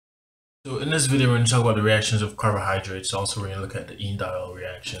So in this video, we're going to talk about the reactions of carbohydrates. Also, we're going to look at the Enediol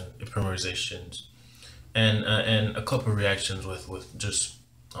reaction, epimerizations, and a couple of reactions with just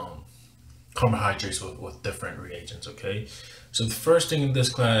carbohydrates with different reagents. Okay, so the first thing in this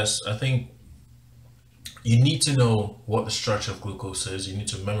class, I think you need to know what the structure of glucose is. You need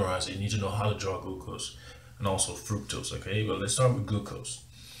to memorize it. You need to know how to draw glucose and also fructose. Okay, but let's start with glucose.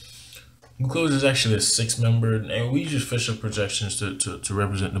 Glucose is actually a six-membered, and we use Fisher projections to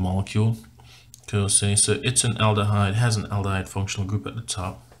represent the molecule. Okay, so it's an aldehyde, has an aldehyde functional group at the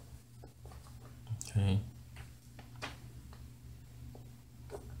top. Okay.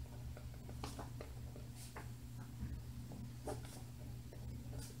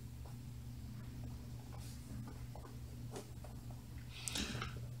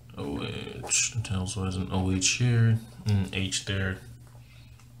 OH tells what is an OH here, and H there,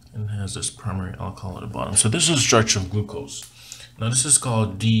 and has this primary alcohol at the bottom. So this is the structure of glucose. Now this is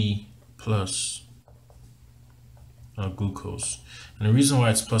called D plus glucose. And the reason why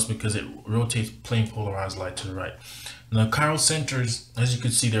it's plus because it rotates plane polarized light to the right. Now chiral centers, as you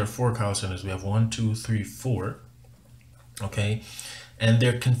can see, there are four chiral centers. We have 1, 2, 3, 4. Okay, and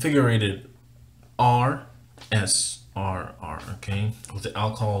they're configured R, S, R, R. Okay, with the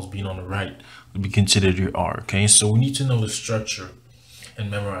alcohols being on the right would be considered your R. Okay, so we need to know the structure and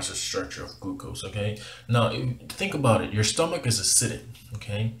memorize the structure of glucose. Okay, now think about it. Your stomach is acidic.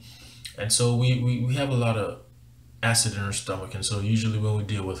 Okay, and so we have a lot of acid in our stomach, and so usually when we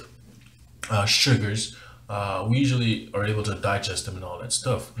deal with sugars, we usually are able to digest them and all that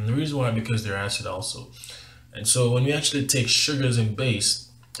stuff. And the reason why, because they're acid also. And so when we actually take sugars and base,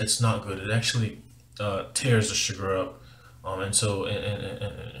 it's not good. It actually tears the sugar up, and so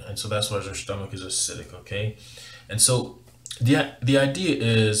that's why our stomach is acidic. Okay, and so the idea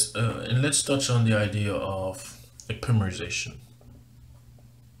is, and let's touch on the idea of epimerization.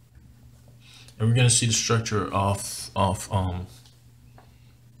 And we're going to see the structure of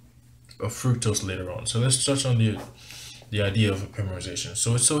fructose later on. So let's touch on the idea of epimerization.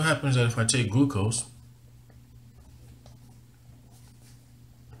 So it so happens that if I take glucose,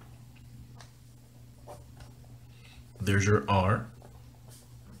 there's your R,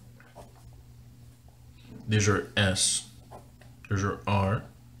 there's your S, there's your R,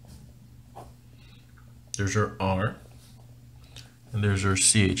 there's your R, and there's your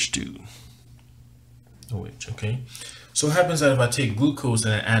CH2. OH, okay? So it happens that if I take glucose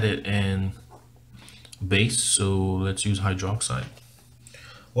and I add it in base, so let's use hydroxide,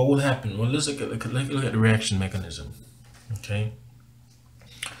 what will happen? Well, let's look at the reaction mechanism, okay?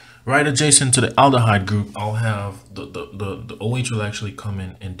 Right adjacent to the aldehyde group, I'll have the OH will actually come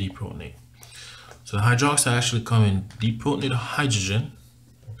in and deprotonate. So the hydroxide actually come in, deprotonate hydrogen,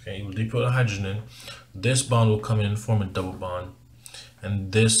 okay? It will deprotonate hydrogen. This bond will come in and form a double bond,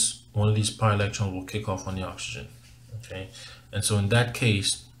 and this one of these pi electrons will kick off on the oxygen. Okay, and so in that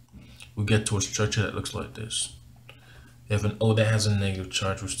case, we get to a structure that looks like this. We have an O that has a negative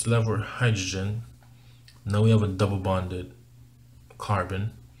charge. We still have our hydrogen. Now we have a double bonded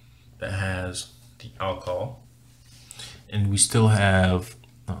carbon that has the alcohol, and we still have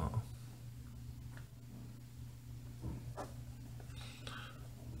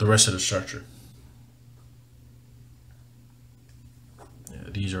the rest of the structure. Yeah,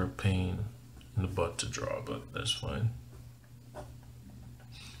 these are a pain in the butt to draw, but that's fine. We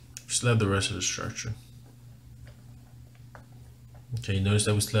still have the rest of the structure. Okay, notice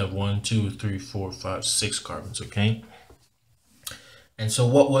that we still have 1, 2, 3, 4, 5, 6 carbons, okay? And so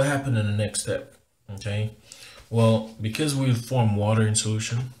what will happen in the next step, okay? Well, because we form water in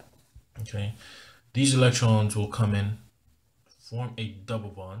solution, okay, these electrons will come in, form a double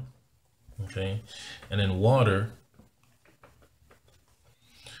bond, okay? And then water,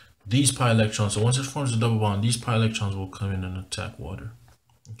 these pi electrons, so once it forms a double bond, these pi electrons will come in and attack water,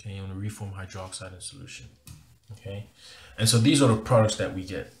 okay, and reform hydroxide in solution, okay? And so these are the products that we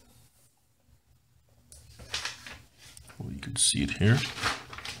get. Well, you can see it here.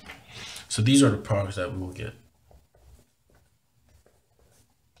 So these are the products that we will get.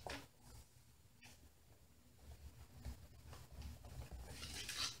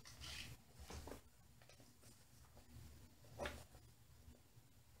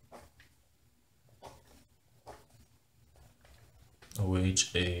 OH,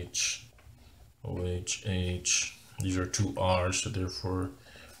 OH, these are two R's, so therefore,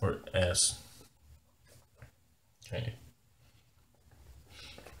 or S. Okay.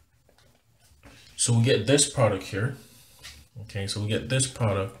 So we get this product here. Okay, so we get this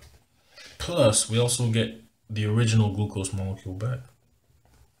product, plus we also get the original glucose molecule back.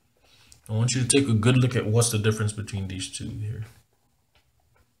 I want you to take a good look at what's the difference between these two here.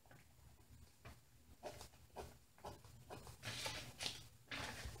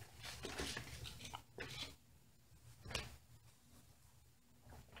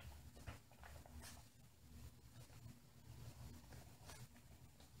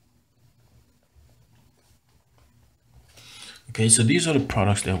 Okay, so these are the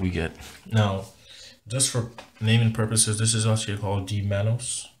products that we get. Now, just for naming purposes, this is actually called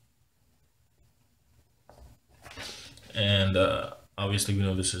D-mannose. And obviously we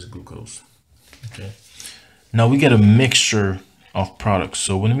know this is glucose. Okay. Now we get a mixture of products.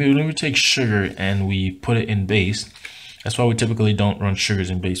 So when we take sugar and we put it in base, that's why we typically don't run sugars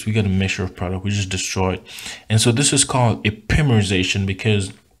in base. We get a mixture of product. We just destroy it. And so this is called epimerization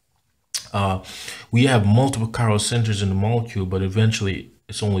because we have multiple chiral centers in the molecule, but eventually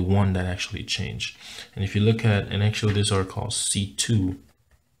it's only one that actually changed. And if you look at, and actually these are called C2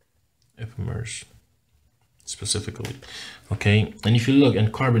 epimers specifically. Okay. And if you look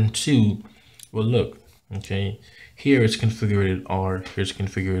in carbon 2, well, look, okay, here it's configured R, here it's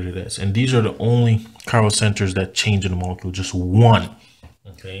configured S, and these are the only chiral centers that change in the molecule, just one.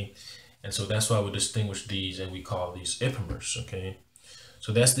 Okay, and so that's why we distinguish these and we call these epimers. Okay,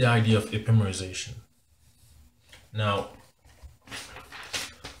 so that's the idea of epimerization. Now,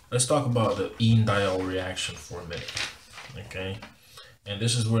 let's talk about the Enediol reaction for a minute. Okay, and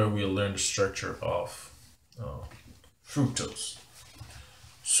this is where we'll learn the structure of fructose.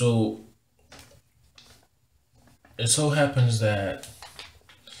 So it so happens that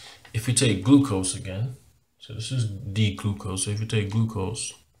if you take glucose again, so this is D-glucose. So if you take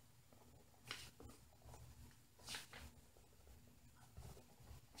glucose,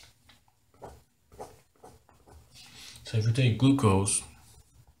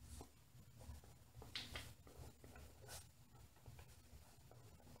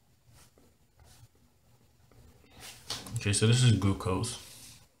 okay, so this is glucose.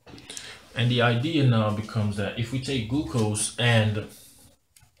 And the idea now becomes that if we take glucose and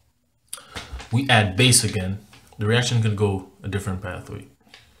we add base again, the reaction can go a different pathway.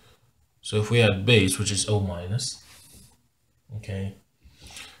 So if we add base, which is O minus, okay,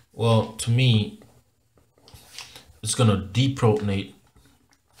 well, to me, it's going to deprotonate.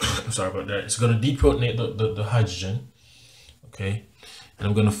 I'm sorry about that. It's going to deprotonate the hydrogen, okay, and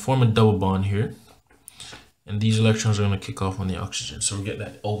I'm going to form a double bond here. And these electrons are going to kick off on the oxygen. So we get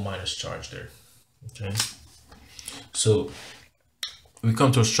that O minus charge there. Okay. So we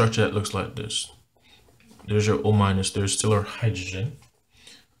come to a structure that looks like this. There's your O minus. There's still our hydrogen.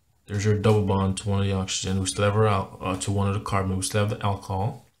 There's your double bond to one of the oxygen. We still have our to one of the carbon. We still have the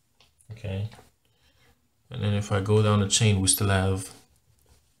alcohol. Okay. And then if I go down the chain, we still have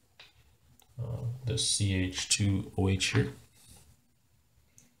the CH2OH here.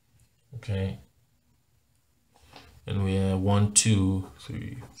 Okay. And we have 1, 2,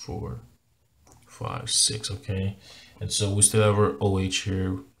 3, 4, 5, 6. Okay, and so we still have our OH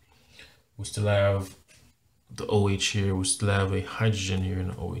here. We still have the OH here. We still have a hydrogen here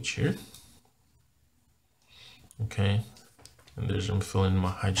and an OH here. Okay, and I'm filling in my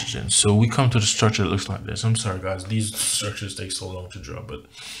hydrogen. So we come to the structure that looks like this. I'm sorry, guys. These structures take so long to draw, but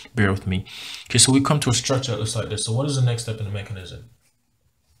bear with me. Okay, so we come to a structure that looks like this. So what is the next step in the mechanism?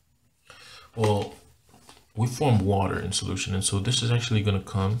 Well, we form water in solution, and so this is actually going to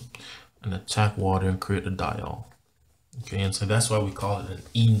come and attack water and create a diol. Okay, and so that's why we call it an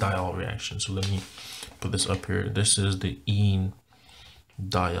Enediol reaction. So let me put this up here. This is the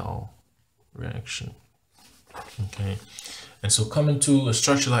Enediol reaction. Okay, and so coming to a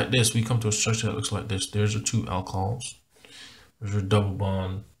structure like this, we come to a structure that looks like this. There's the two alcohols. There's a double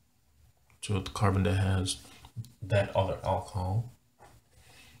bond to the carbon that has that other alcohol.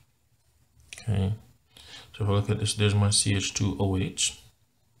 Okay. So if I look at this, there's my CH2OH.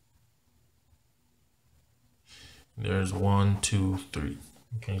 There's 1, 2, 3.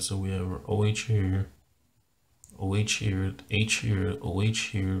 Okay, so we have our OH here, OH here, H here,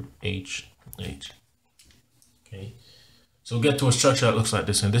 OH here, H, H. Okay, so we'll get to a structure that looks like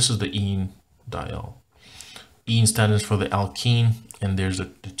this, and this is the Enediol. En stands for the alkene, and there's the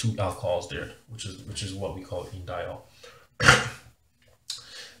two alcohols there, which is what we call Enediol.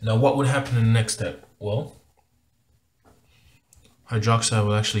 Now, what would happen in the next step? Well, hydroxide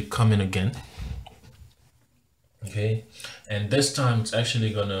will actually come in again. Okay, and this time it's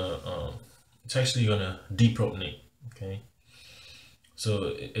actually gonna deprotonate. Okay,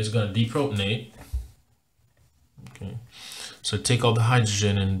 so it's gonna deprotonate. Okay, so take all the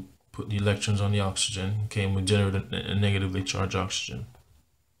hydrogen and put the electrons on the oxygen. Okay, and we generate a negatively charged oxygen.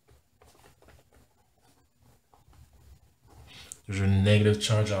 There's a negative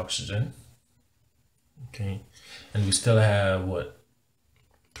charge oxygen. Okay, and we still have what?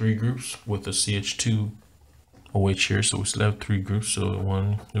 3 groups with the CH2OH here. So we still have 3 groups. So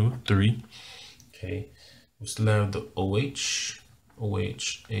 1, 2, 3. Okay, we still have the OH,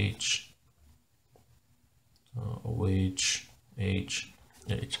 OH, H, OH, H,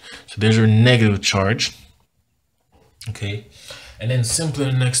 H. So there's our negative charge. Okay, and then simply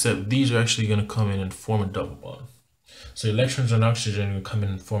the next step, these are actually going to come in and form a double bond. So electrons and oxygen will come in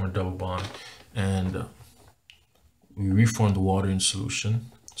and form a double bond, and we reform the water in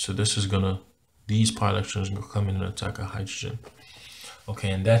solution. So this is gonna, these pi electrons are gonna come in and attack a hydrogen.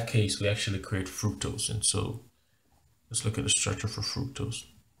 Okay, in that case, we actually create fructose. And so let's look at the structure for fructose.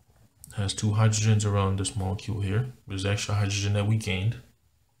 It has two hydrogens around this molecule here. There's extra hydrogen that we gained.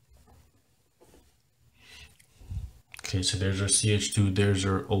 Okay, so there's our CH2, there's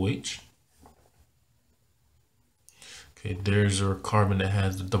our OH. Okay, there's our carbon that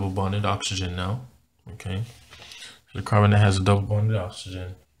has the double bonded oxygen now. Okay, so the carbon that has a double bonded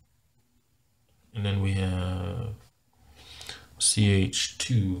oxygen. And then we have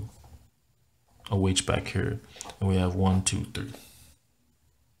CH2 OH back here, and we have 1, 2, 3.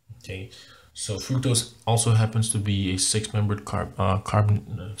 Okay, so fructose also happens to be a six-membered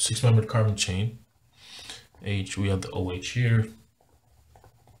carbon chain. H, we have the OH here.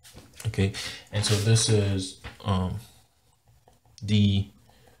 Okay, and so this is the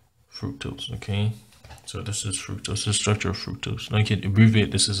fructose. Okay, so this is fructose, the structure of fructose. Now you can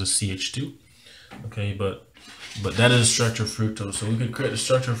abbreviate this as a CH2. Okay, but that is the structure of fructose. So we could create the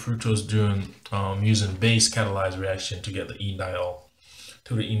structure of fructose during using base catalyzed reaction to get the enediol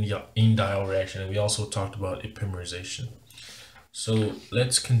to the enediol reaction. And we also talked about epimerization. So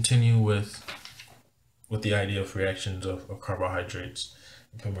let's continue with the idea of reactions of carbohydrates,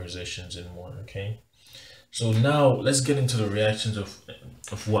 epimerizations, and more. Okay, so now let's get into the reactions of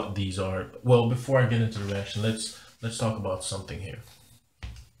what these are. Well, before I get into the reaction, let's talk about something here.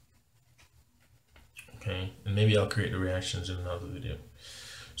 Okay, and maybe I'll create the reactions in another video.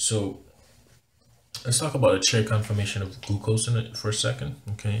 So let's talk about a chair conformation of glucose in it for a second.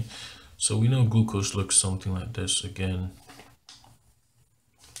 Okay, so we know glucose looks something like this. Again,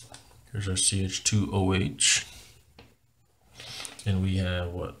 here's our CH2OH, and we have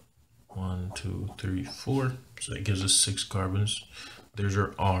what, 1, 2, 3, 4. So that gives us 6 carbons. There's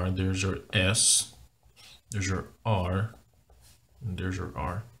our R, there's our S, there's our R, and there's our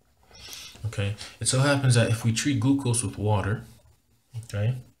R. Okay, it so happens that if we treat glucose with water,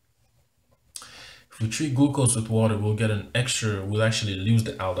 okay, if we treat glucose with water, we'll get an extra, we'll actually lose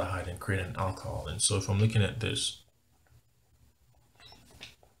the aldehyde and create an alcohol. And so if I'm looking at this,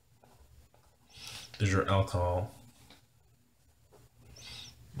 there's your alcohol,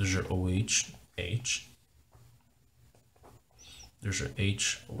 there's your OH, H, there's your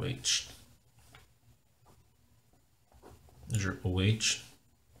H, OH, there's your OH,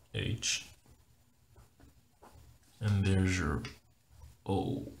 H, and there's your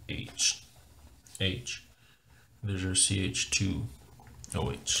OH, H, there's your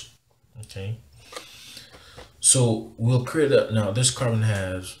CH2OH. Okay, so we'll create a, now this carbon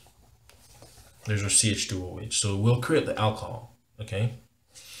has, there's our CH2OH, so we'll create the alcohol. Okay,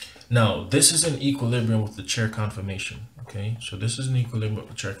 now this is in equilibrium with the chair conformation. Okay, so this is in equilibrium with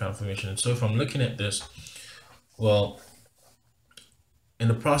the chair conformation. And so if I'm looking at this, well, in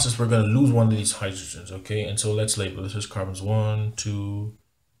the process, we're going to lose one of these hydrogens, okay? And so let's label this as carbons 1, 2,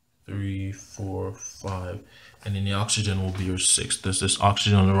 3, 4, 5, and then the oxygen will be your 6. This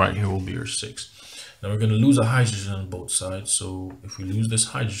oxygen on the right here will be your 6. Now we're going to lose a hydrogen on both sides. So if we lose this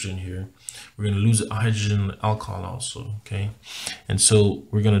hydrogen here, we're going to lose a hydrogen in the alcohol also, okay? And so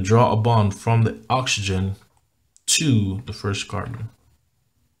we're going to draw a bond from the oxygen to the first carbon.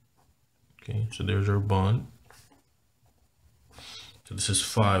 Okay, so there's our bond. So this is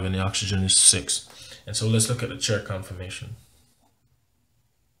 5 and the oxygen is 6. And so let's look at the chair conformation.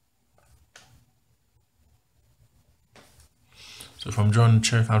 So if I'm drawing the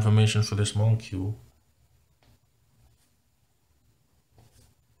chair conformation for this molecule,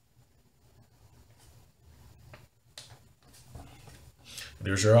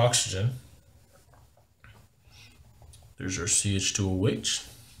 there's our oxygen, there's our CH2OH,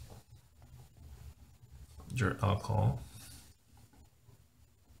 there's our alcohol,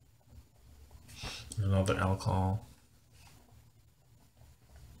 another alcohol,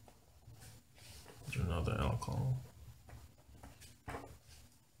 another alcohol.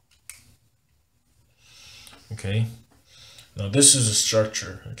 Okay, now this is a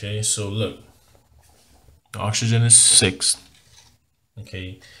structure. Okay, so look, the oxygen is 6.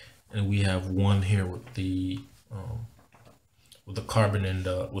 Okay, and we have 1 here with the carbon and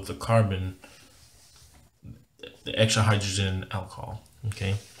with the carbon, the extra hydrogen alcohol.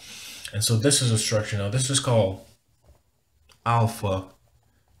 Okay, and so this is a structure. Now this is called alpha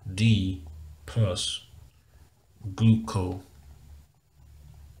D plus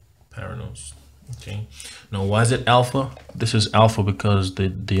glucopyranose. Okay, now why is it alpha? This is alpha because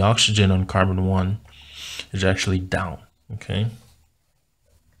the oxygen on carbon 1 is actually down. Okay.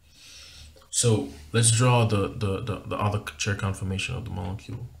 So let's draw the other chair conformation of the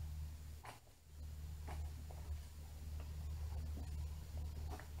molecule.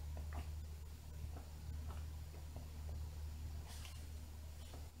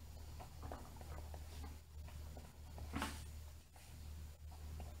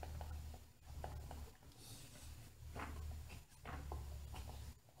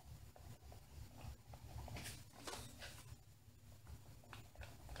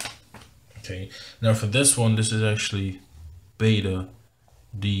 Okay, now for this one, this is actually beta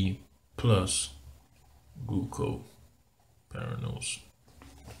D plus glucopyranose.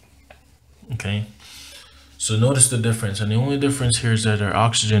 Okay, so notice the difference, and the only difference here is that our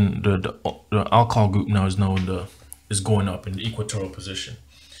oxygen, the alcohol group now is going up in the equatorial position,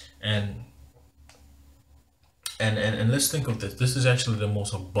 and let's think of this. This is actually the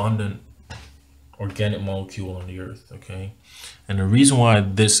most abundant organic molecule on the earth. Okay, and the reason why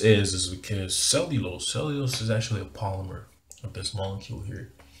this is because cellulose is actually a polymer of this molecule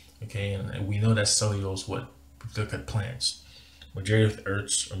here. Okay, and we know that cellulose, what we look at plants, majority of the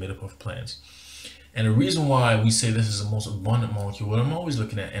earths are made up of plants. And the reason why we say this is the most abundant molecule, well, I'm always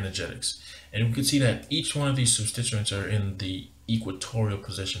looking at energetics, and we can see that each one of these substituents are in the equatorial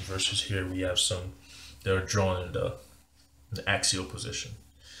position, versus here we have some that are drawn in the axial position.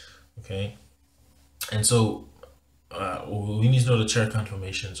 Okay, and so we need to know the chair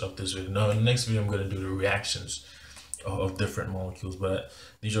conformations of this video. Now, in the next video, I'm going to do the reactions of different molecules, but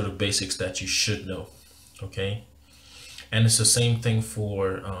these are the basics that you should know. Okay, and it's the same thing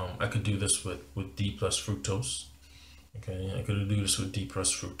for I could do this with D plus fructose. Okay, I could do this with D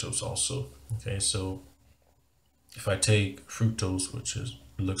plus fructose also. Okay, so if I take fructose, which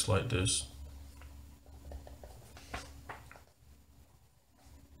looks like this,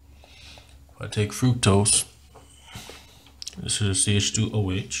 if I take fructose, this is a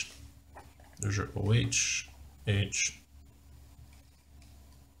CH2OH. There's your OH, H.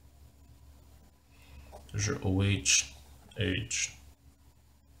 There's your OH, H.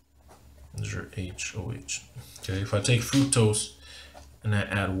 There's your HOH. Okay, if I take fructose and I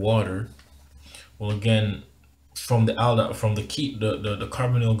add water, well, again, from the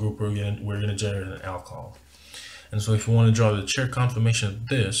carbonyl group, we're gonna generate an alcohol. And so if you want to draw the chair conformation of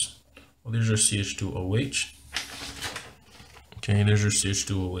this, well, there's your CH2OH. Okay, there's your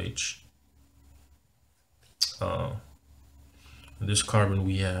CH2OH. In this carbon,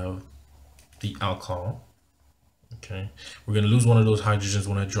 we have the alcohol. Okay, we're going to lose one of those hydrogens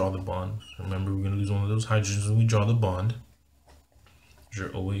when I draw the bond. Remember, we're going to lose one of those hydrogens when we draw the bond.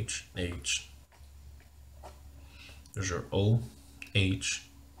 There's your OH, H. There's your OH. There's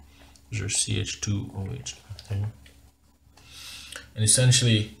your CH2OH. Okay, and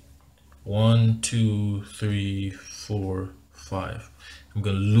essentially 1, 2, 3, 4, 5. I'm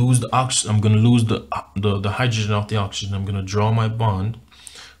going to lose the oxygen. I'm going to lose the hydrogen off the oxygen. I'm going to draw my bond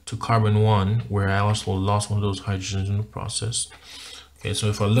to carbon 1, where I also lost one of those hydrogens in the process. Okay, so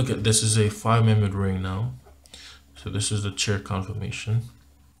if I look at this, is a 5-membered ring now. So this is the chair conformation.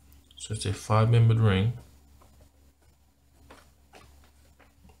 So it's a 5-membered ring.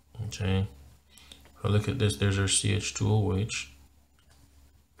 Okay, if I look at this, there's our CH2OH.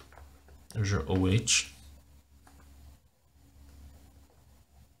 There's your OH.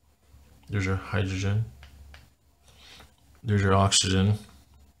 There's your hydrogen. There's your oxygen.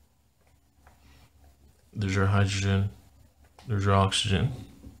 There's your hydrogen. There's your oxygen.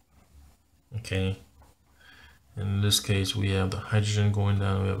 Okay. In this case, we have the hydrogen going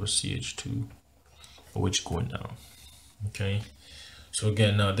down. We have a CH2OH going down. Okay. So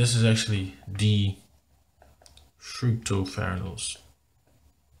again, now this is actually D-fructopyranose.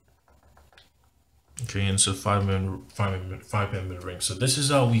 Okay, and so 5-membered ring. So this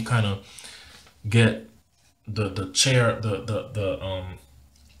is how we kind of get the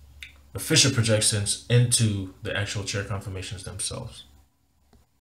Fisher projections into the actual chair conformations themselves.